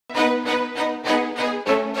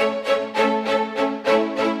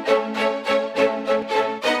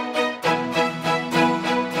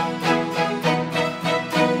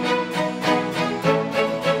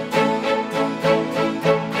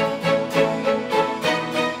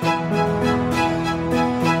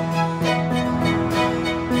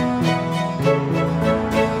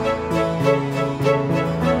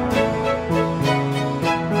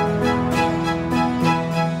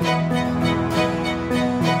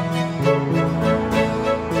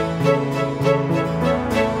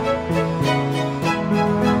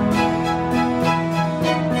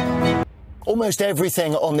Almost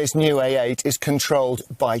everything on this new A8 is controlled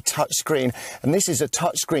by touchscreen, and this is a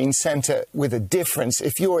touchscreen centre with a difference.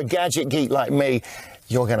 If you're a gadget geek like me,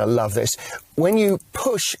 you're going to love this. When you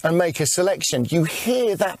push and make a selection, you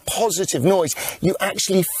hear that positive noise. You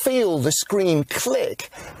actually feel the screen click.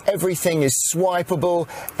 Everything is swipeable,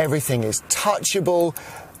 everything is touchable.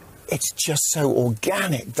 It's just so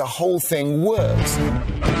organic. The whole thing works.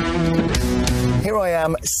 Here I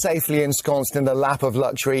am, safely ensconced in the lap of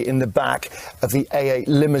luxury in the back of the A8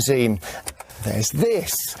 limousine. There's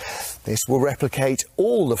this. This will replicate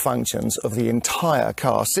all the functions of the entire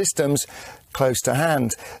car systems close to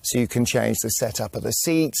hand. So you can change the setup of the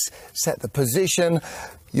seats, set the position.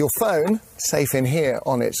 Your phone, safe in here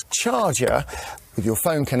on its charger, with your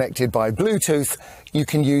phone connected by Bluetooth, you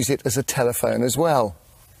can use it as a telephone as well.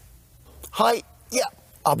 Hi, yeah,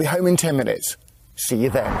 I'll be home in 10 minutes. See you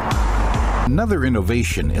then. Another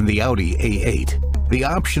innovation in the Audi A8, the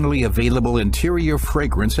optionally available interior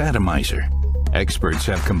fragrance atomizer. Experts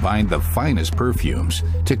have combined the finest perfumes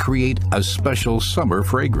to create a special summer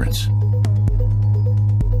fragrance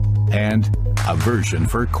and a version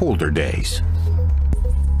for colder days.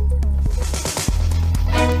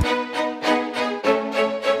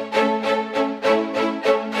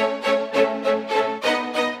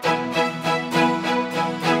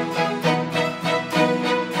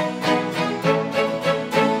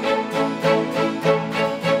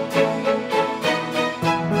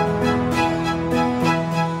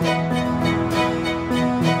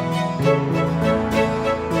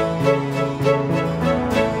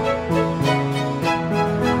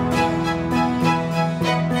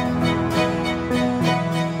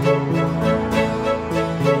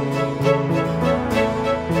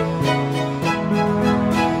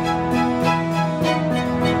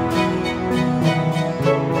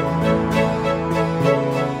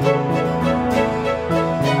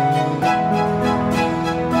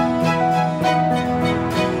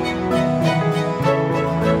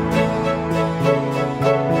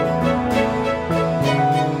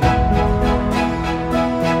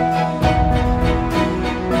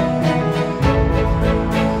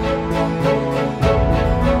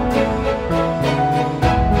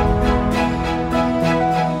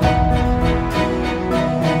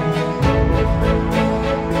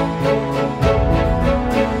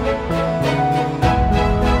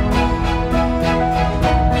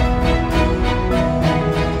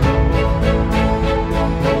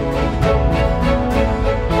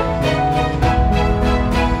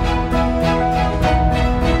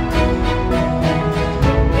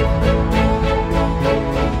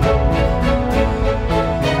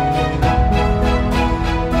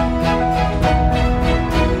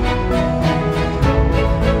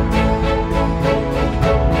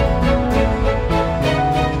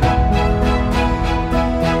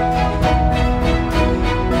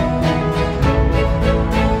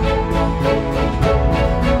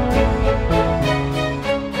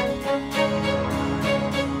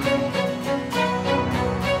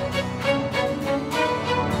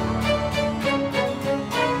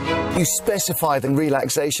 You specify the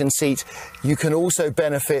relaxation seat, you can also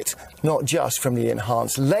benefit not just from the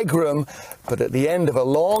enhanced legroom, but at the end of a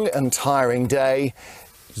long and tiring day,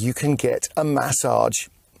 you can get a massage,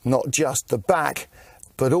 not just the back,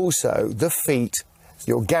 but also the feet.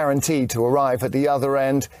 You're guaranteed to arrive at the other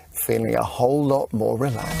end feeling a whole lot more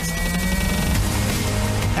relaxed.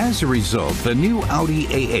 As a result, the new Audi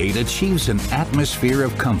A8 achieves an atmosphere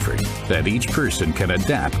of comfort that each person can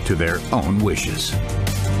adapt to their own wishes.